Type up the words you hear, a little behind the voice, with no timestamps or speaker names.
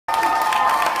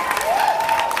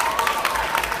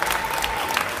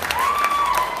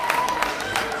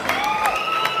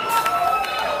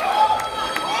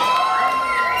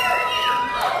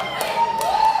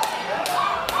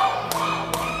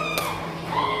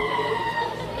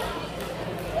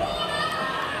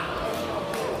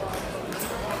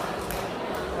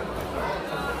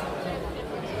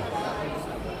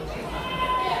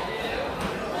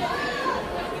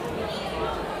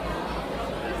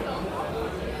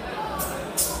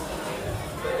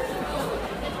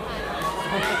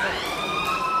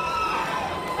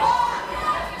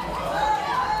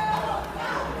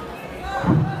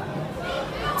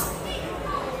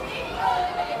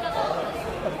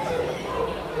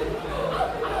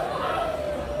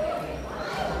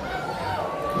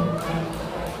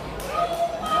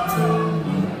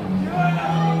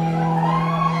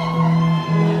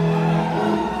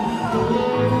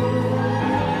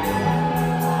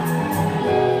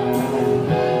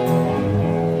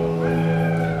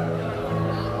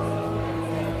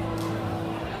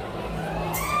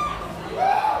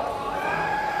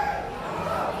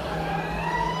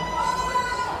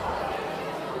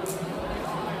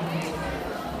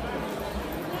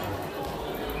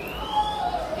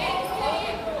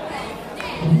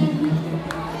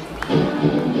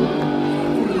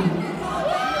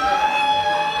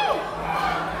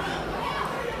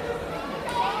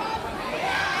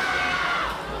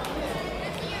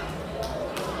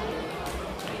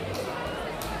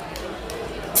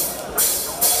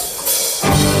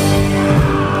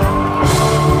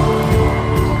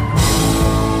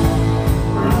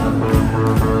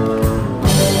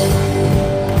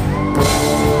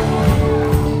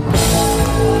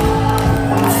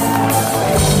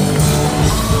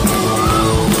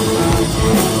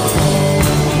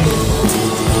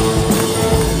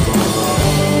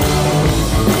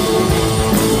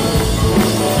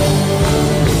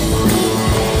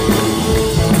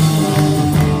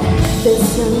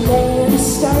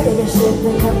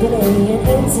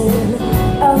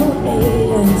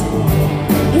1908.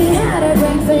 He had a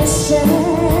great vision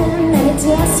and he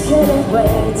just couldn't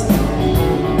wait.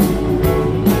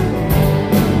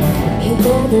 He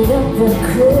gathered up a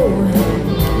crew,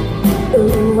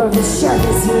 of the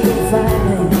sharpest he could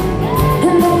find,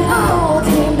 and they all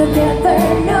came together.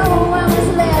 No one was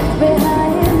left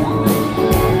behind.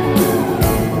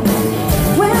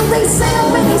 Well, they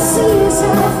sailed many seas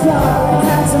and all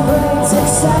kinds of birds of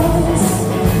size.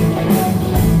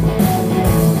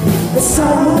 The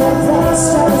sun and the place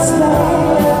started spreading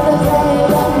the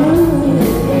light on moon.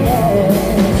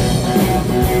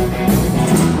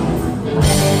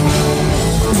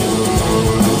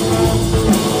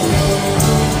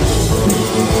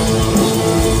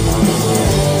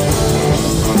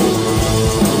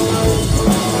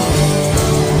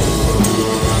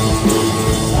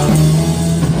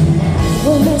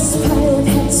 Well, this pirate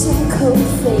had some cold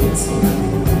fate,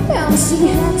 and she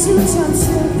had to jump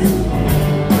ship.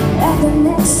 At the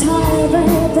next harbor,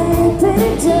 they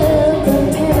picked up the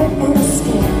parrot and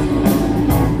escaped.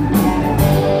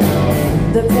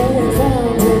 The parrot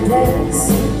found a place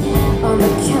on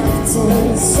the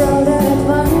captain's shoulder at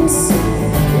once.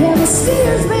 Yeah, the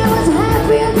steersman was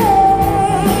happy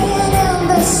again, and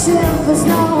the ship was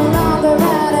no longer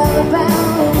out of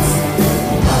bounds.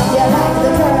 Yeah, like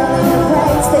the girl in the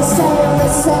braids, they sailed the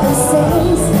seven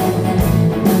seas.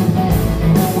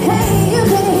 Hey, you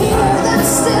can hear them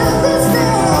still this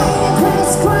day,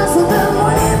 crisscross with the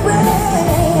morning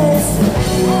breeze.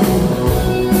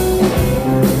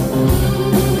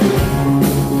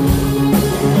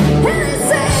 And they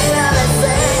sail on the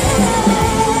sea.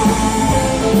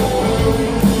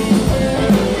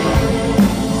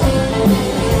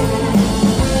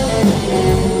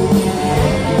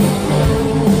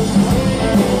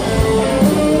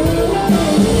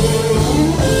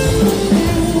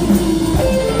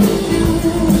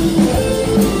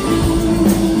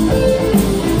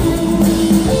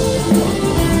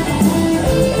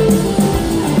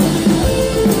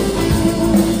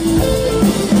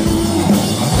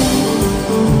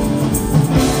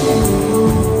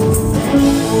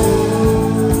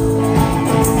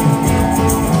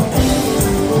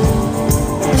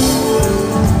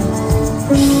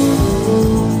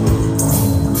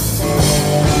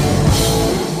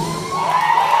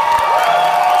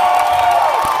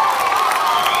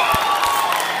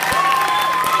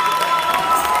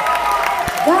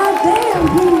 Goddamn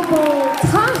people,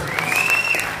 tack!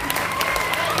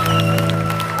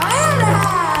 Vad är det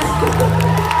här?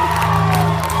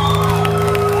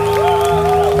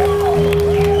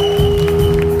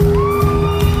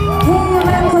 Hej och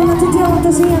välkomna till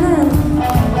teaterscenen.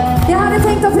 Jag hade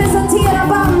tänkt att presentera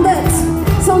bandet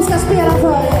som ska spela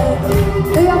för er.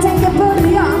 Och jag tänker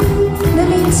börja med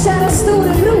min kära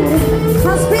storebror.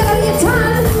 Han spelar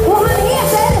gitarr och han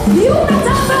heter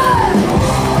Jonathan!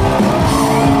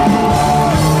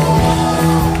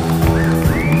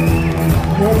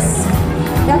 Yes.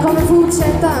 Jag kommer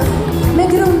fortsätta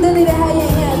med grunden i det här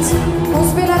gänget. Hon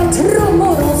spelar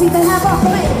trummor, hon sitter här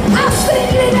bakom mig.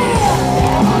 Astrid Lindén!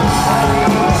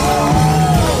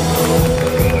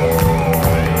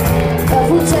 Jag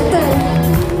fortsätter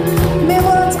med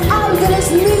vårt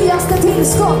alldeles nyaste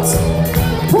tillskott.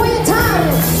 På gitarr,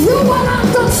 Johan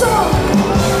Antonsson!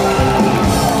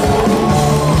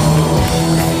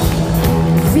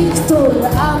 Viktor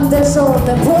Andersson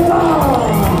på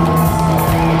bas!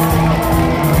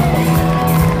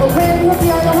 Och själv heter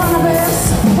jag Johanna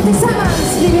Bös och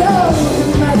tillsammans blir vi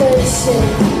Mothership.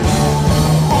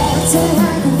 Acting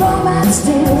like a romance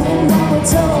doing what we're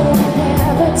told.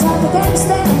 Never talk against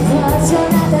them cause you're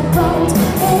not that bold.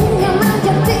 In your mind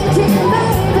you're thinking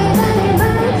maybe that you're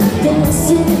right.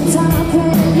 This is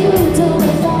talking and you don't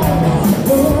reply.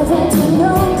 Living to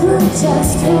no good,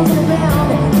 just fooling around.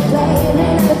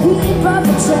 Blaming the people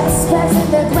for trespassing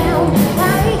the ground. I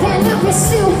can't help you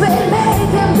stupid,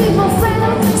 making people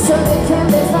frown. So they can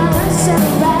be function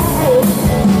right.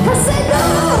 I say go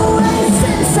away,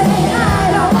 sensei, I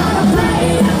don't wanna play.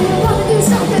 If you wanna do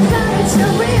something about it, you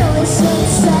really should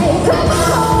say. Come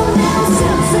on now,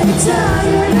 sensei,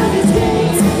 tired of these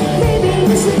games. Maybe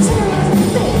you should turn and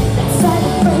think inside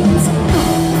the frames.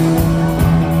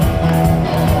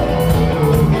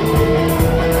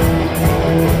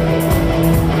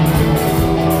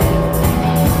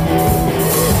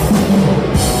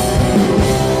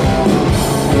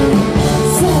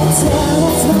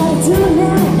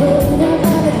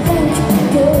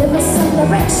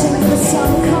 Direction with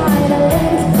some kind of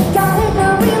link. Got it, no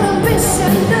real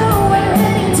ambition, nowhere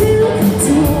heading to.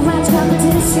 Too much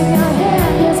competition.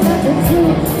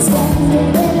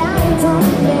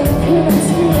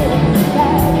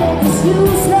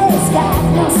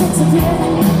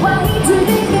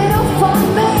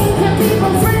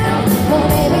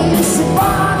 should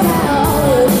walk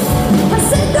out. I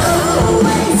said no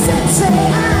way, sensei,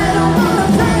 I don't wanna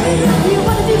play. If you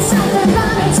wanna do something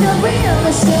about it, you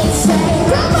really should say,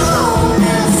 come on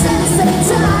now, sensei,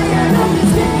 tired of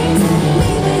these games.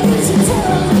 Maybe you should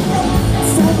tell me.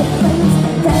 Start the flames,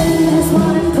 they just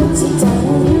wanna put you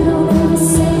down. You don't ever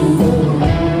say anything.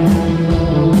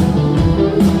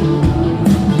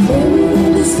 Maybe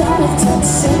you started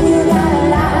touching, you got a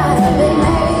lot of it.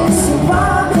 Maybe you should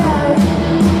walk out.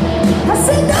 I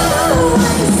said no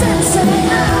way, sensei,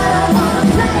 I don't wanna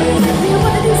play. If you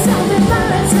wanna do something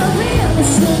about it, you really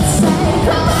should say,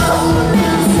 come on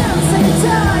now, sensei,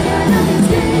 tired of these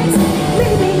games.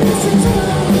 Maybe you should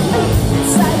tell me.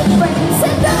 Start the flames,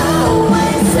 said no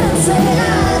way, sensei,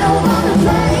 I don't wanna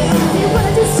play. If you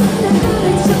wanna do something about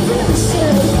it, you really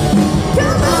should.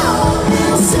 Come on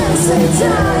now, sensei,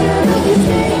 tired of these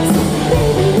games.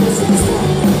 Maybe you should stay.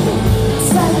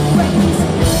 Start the flames.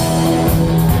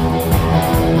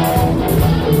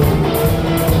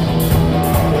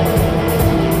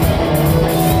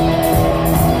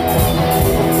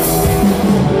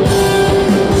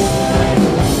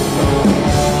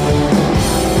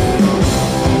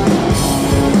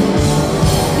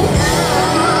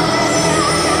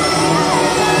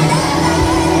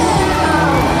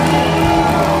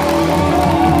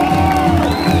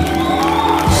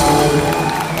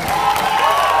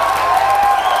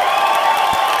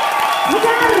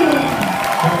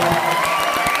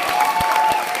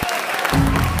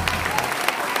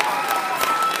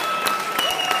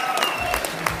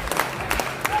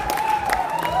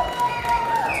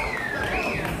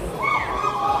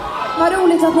 Vad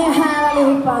roligt att ni är här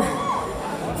allihopa.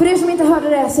 För er som inte hörde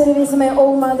det så är det vi som är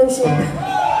Mothership.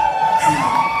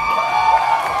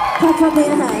 Tack för att ni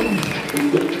är här.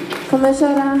 Kommer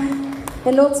köra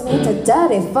en låt som heter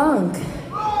Daddy Funk.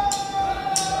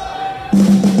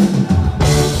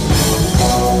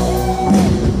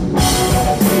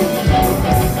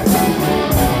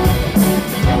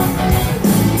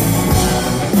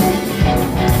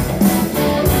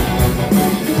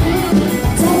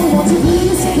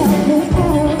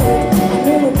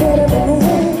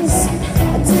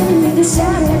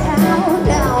 Shout it out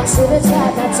now, should have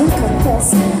tried not to confess.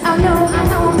 I know,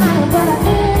 but I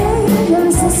hate your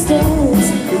resistance.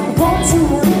 Won't you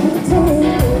help me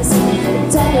please,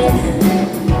 Daddy?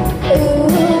 Ooh,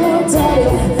 Daddy,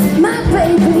 my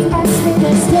baby asked me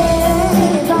to stay.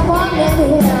 If I wanted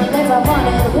him, if I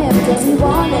wanted him, cause he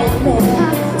wanted me. I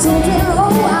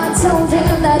told him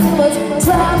that he was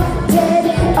drop dead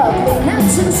ugly, not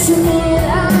too soon.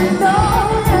 I know,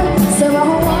 so I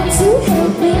want to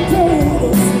help me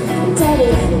please,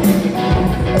 Daddy.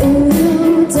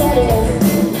 Ooh, Daddy.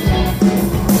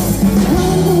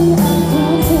 Honey, I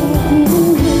can't take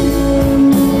you.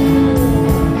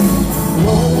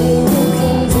 Only you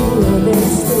can do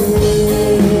this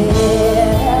thing.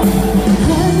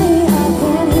 Honey, I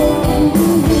can't help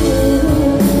you.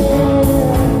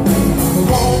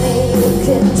 Baby, you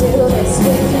can do this.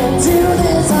 We can do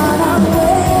this on our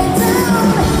way down.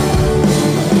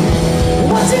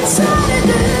 What you trying to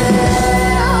do?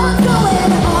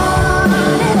 Going on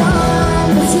and on,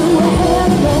 but you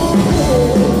had no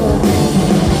clue.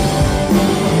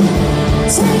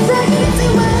 Take the easy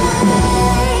way,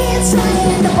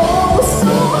 trying to go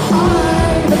so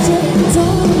hard, but you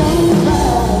don't know why.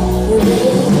 You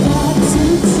really got to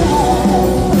try.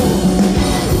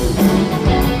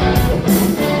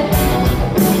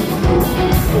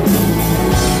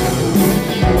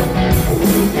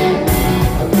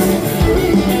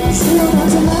 You don't want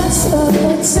too much of the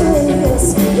truth.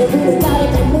 You really gotta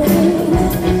be mean.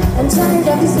 I'm tired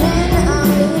of these men, I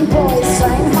mean boys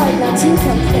trying hard not to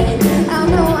complain. I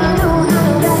know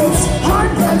that it's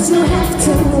hard, but you have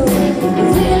to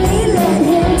really let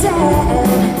him down,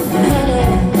 honey.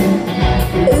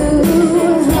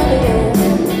 Ooh, honey.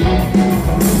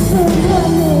 But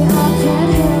honey, I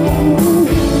can't help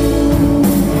you.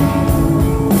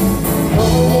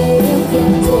 Only you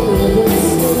can do this.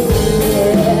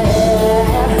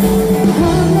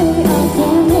 Honey,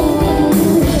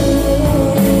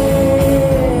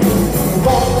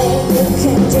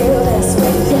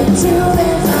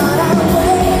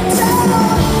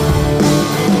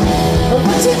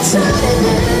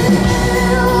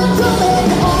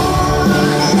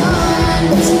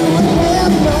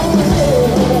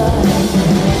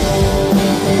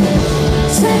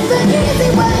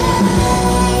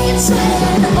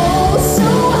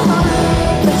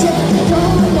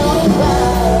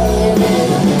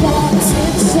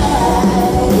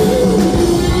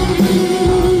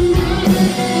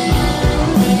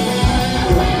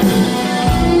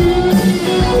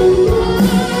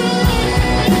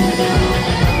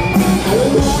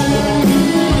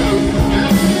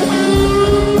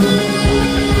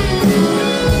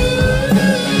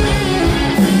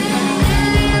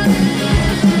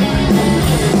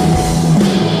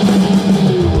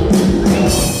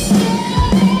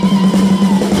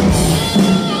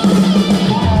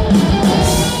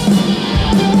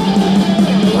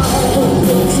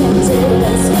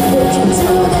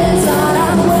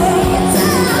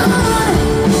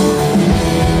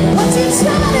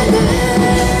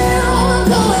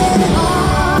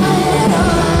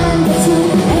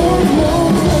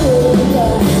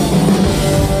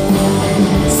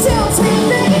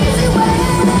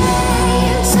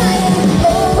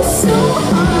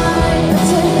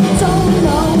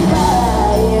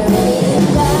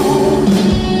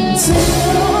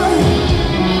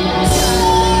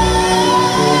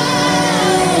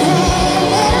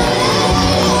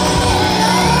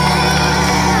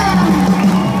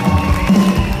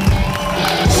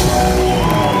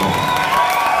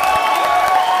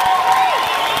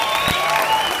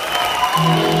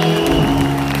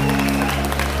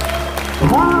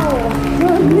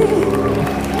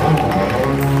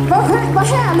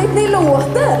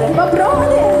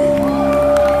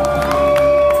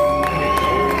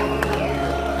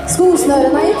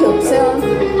 snörena gick upp så jag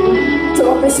tog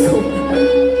av mig skor.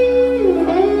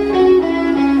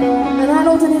 Den här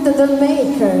låten heter The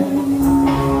Maker.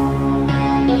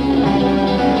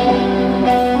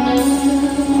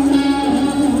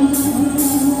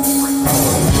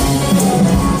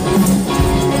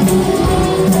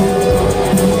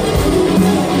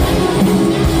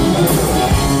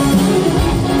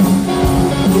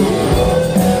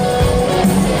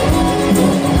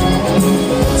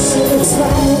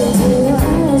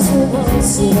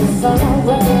 See the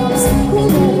fireworks, we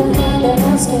never had an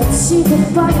asket. She could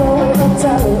borrow a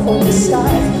dollar on the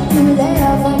sky. You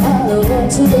there from Halloween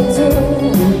to the tomb.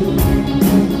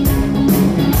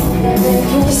 And make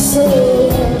her see,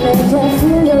 make her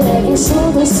feel your leg, your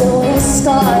shoulders showing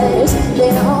scars.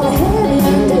 Then all heavy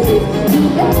and deep, you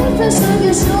never press on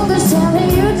your shoulders,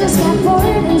 telling you just can't pour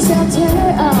it and shelter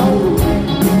out.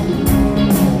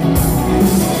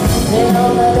 And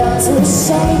all the dogs who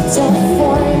shaped up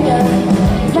for you,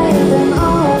 play them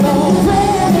all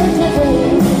incredibly.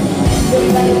 You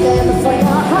play them for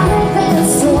your heart and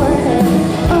soul, and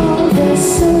all the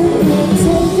shit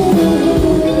you take.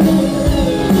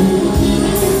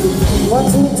 What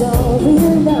you don't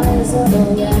realize,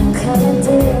 although you kinda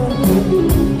do,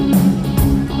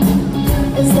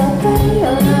 is that they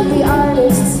are not the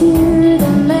artists here to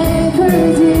make her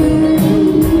do.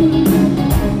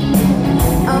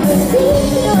 I'm the thief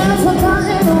you have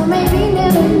forgotten, or maybe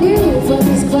never knew. For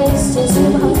these questions you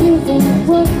are giving,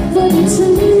 what would you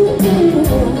do?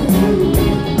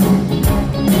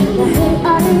 Now who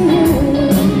are you?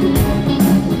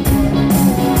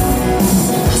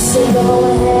 So go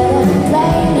ahead and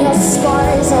blame your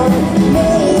scars on me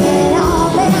and all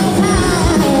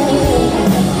mankind.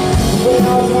 We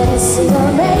all can see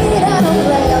we're made out of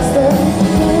glass, the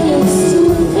things to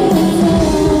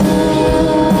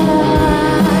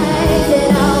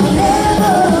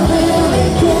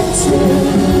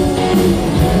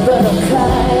but I'm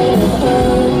trying to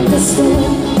understand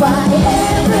why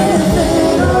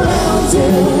everything around you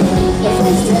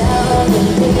falls down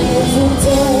and leaves you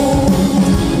dead.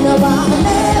 No, I'll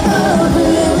never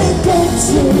really get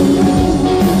you,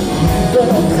 but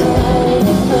I'm trying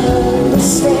to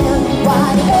understand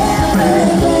why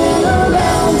everything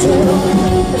around you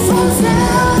falls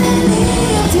down and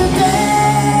leaves you dead.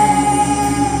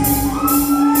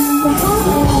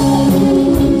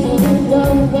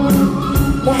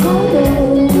 How can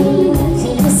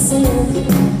you sing?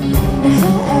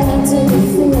 How do you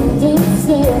feel the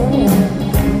fear?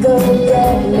 Go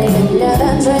get me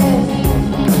another drink.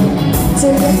 Do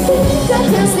you think I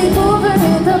can sleep over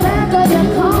in the back of your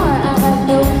car? I have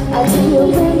no idea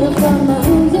where you're from or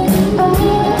who you are.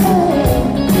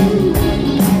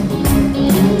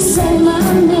 Say my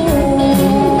name,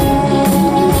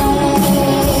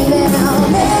 and I'll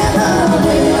never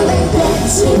really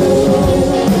get you.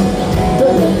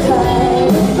 But I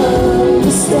kind of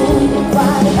understand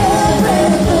why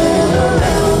everything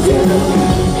around you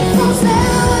falls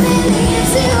down and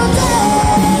leaves you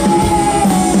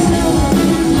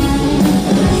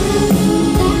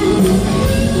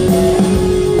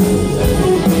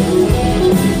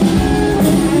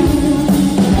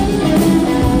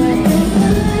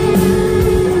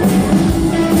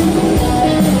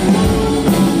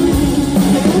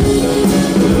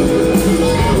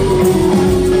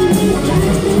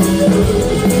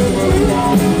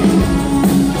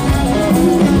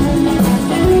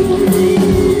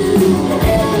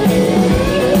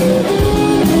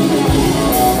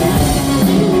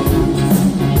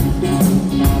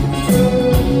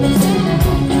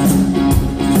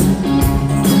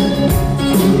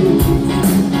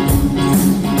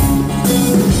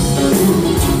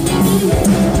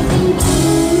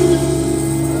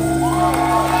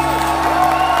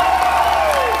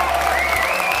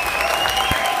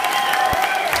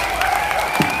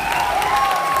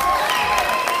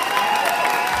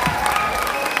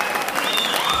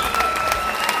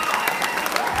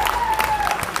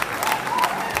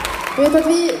Jag vet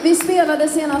att vi spelade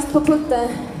senast på Putte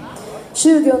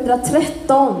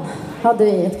 2013 hade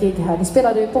vi ett gig här. Vi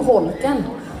spelade ju på Holken.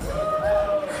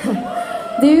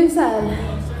 Det är ju så här,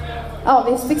 ja,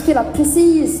 vi fick spela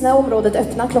precis när området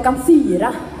öppnar 4:00.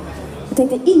 Jag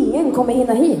tänkte ingen kommer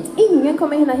hinna hit. Ingen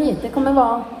kommer hinna hit. Det kommer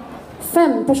vara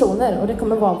 5 personer och det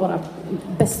kommer vara våra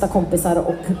bästa kompisar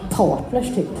och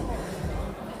partners typ.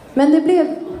 Men det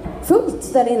blev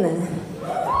fullt där inne.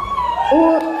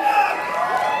 Och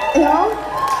ja,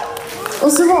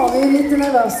 och så var vi lite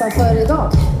nervösa för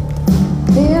idag.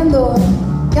 Det är ändå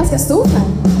ganska stort här.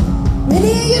 Men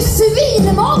det är ju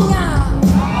svinmånga!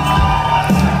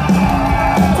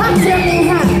 Tack för att ni är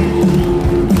här.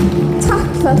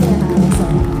 Tack för att ni är här alltså.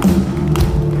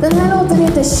 Den här låten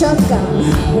heter Shotgun.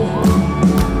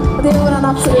 Och det är vår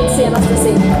absolut senaste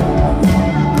singel.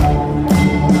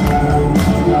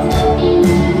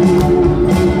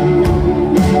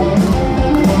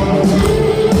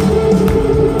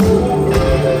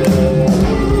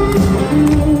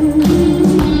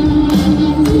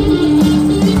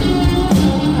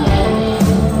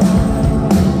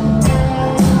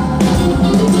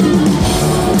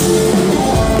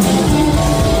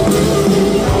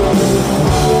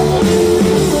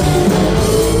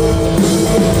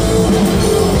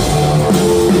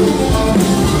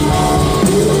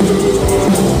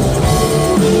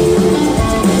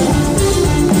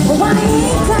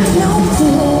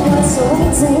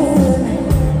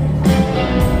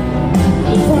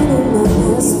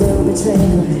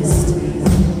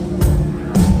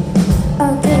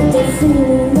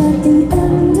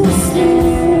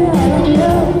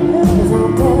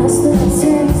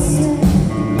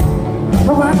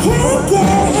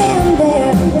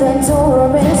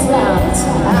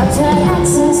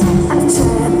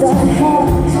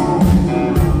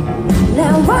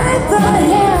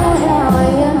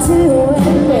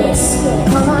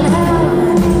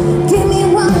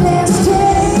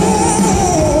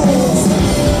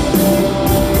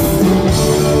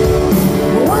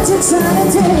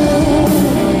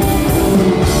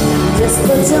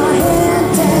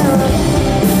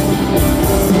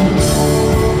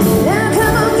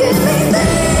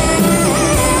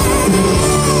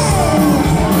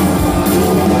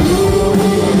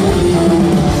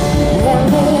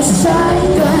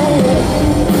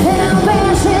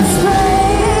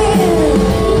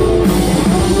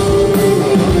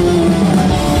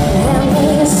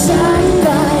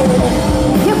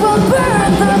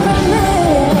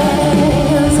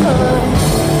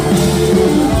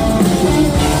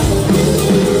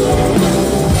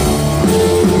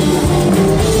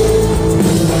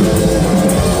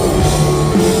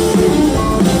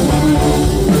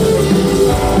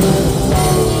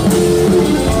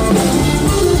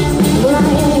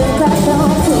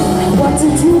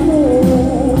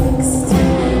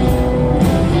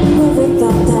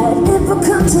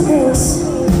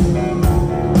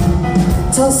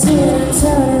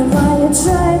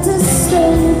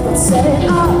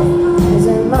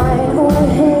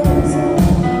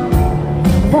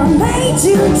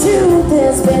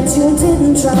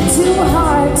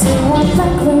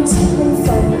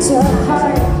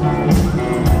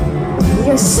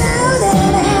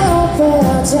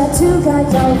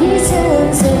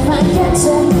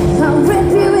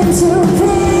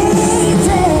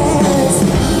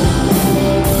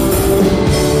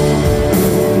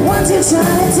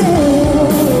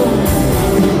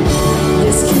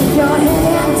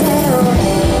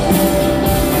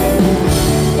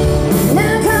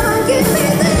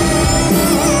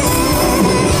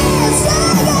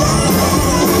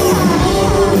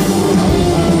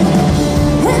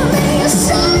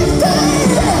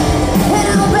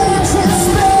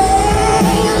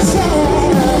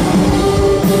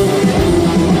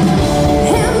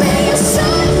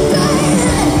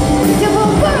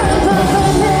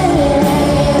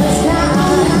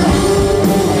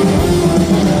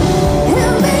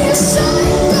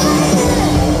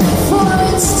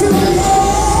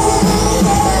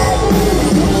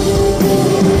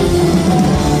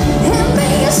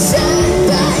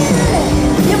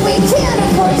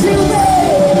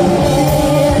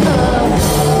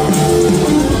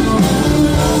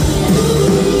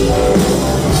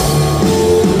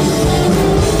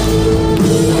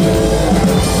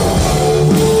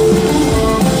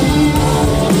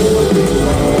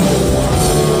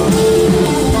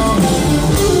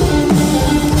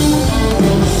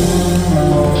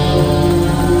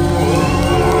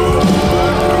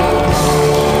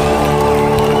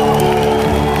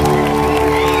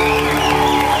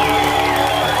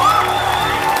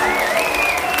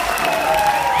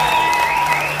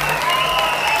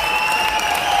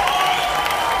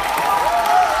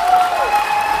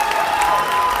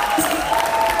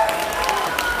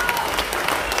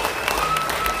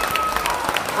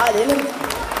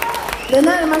 Det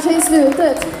närmar sig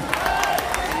slutet.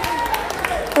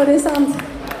 Och det är sant.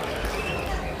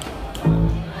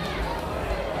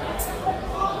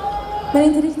 Men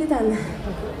inte riktigt än.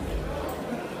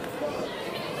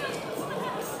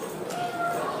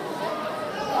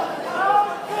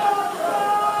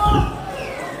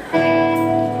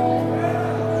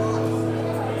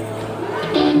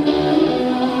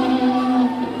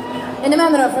 Är ni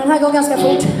med mig då? För den här går ganska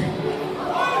fort.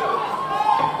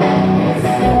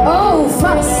 Oh,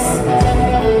 fast!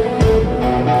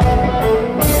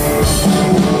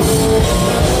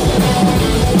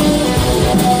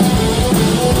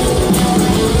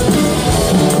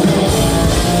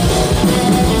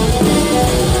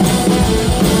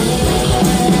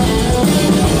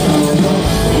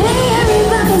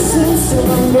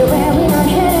 everywhere we are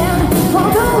heading. All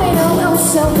going on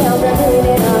so well, we're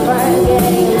reading our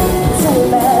bargaining. So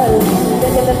low,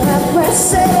 look at the path we're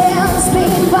sailing.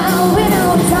 Speaking while we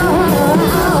don't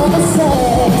all the same.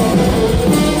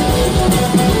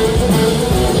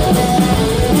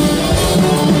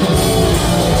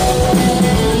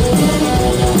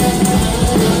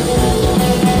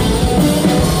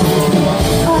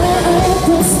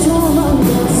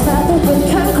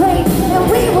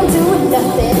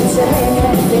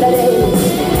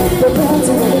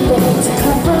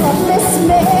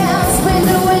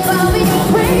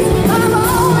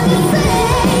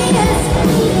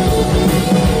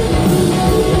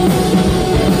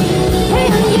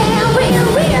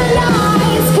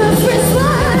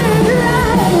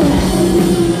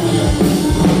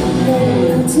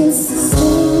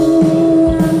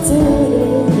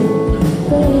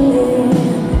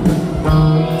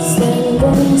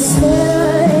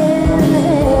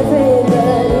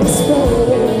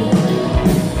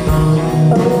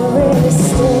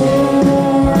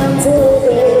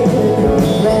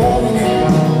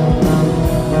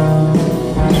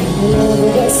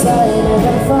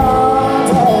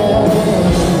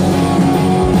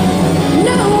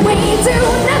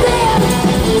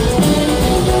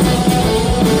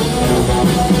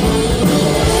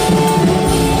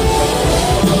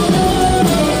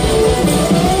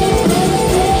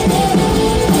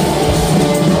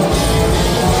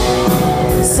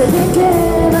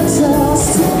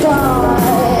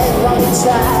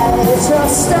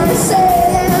 Trust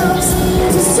ourselves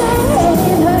to save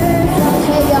her from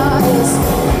chaos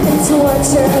and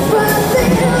torture, but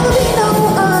there'll be no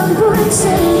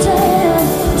unprecedented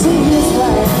to use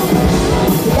her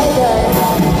later,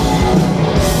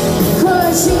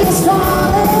 'cause she's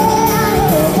falling.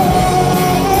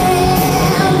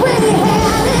 We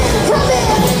had it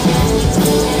coming.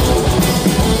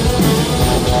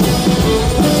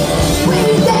 We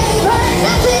gave her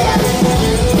nothing.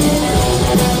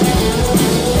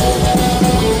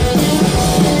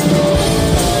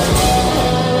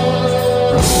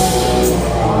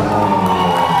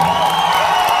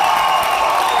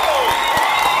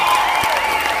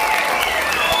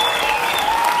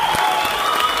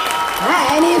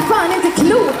 Nej, ni är fan inte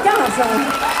kloka alltså.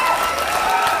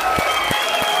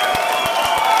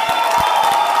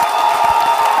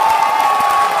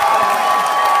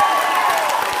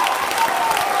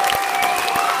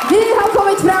 Vi har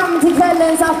kommit fram till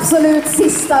kvällens absolut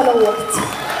sista låt.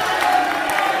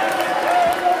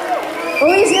 Och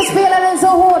vi ska spela den så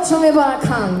hårt som vi bara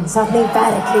kan, så att ni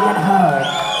verkligen hör.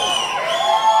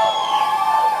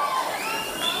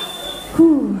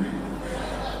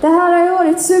 Det här har ju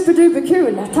varit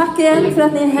superduperkul. Tack igen för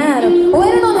att ni är här. Och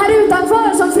är det någon här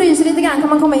utanför som fryser lite grann kan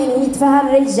man komma in hit, för här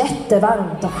är det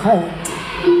jättevarmt och skönt.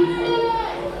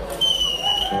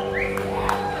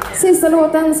 Sista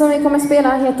låten som vi kommer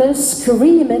spela heter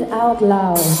Scream It Out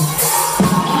Loud.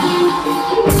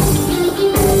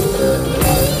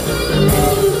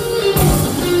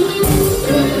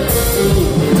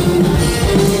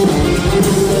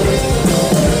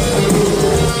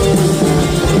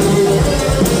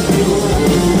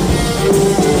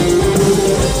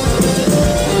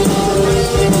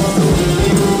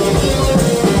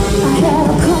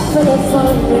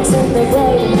 In the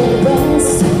way we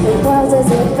rest, it was as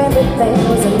if everything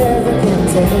was a nerve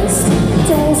taste.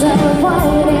 Days of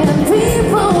white and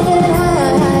people that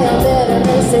I am better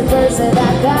missing person. I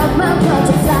got my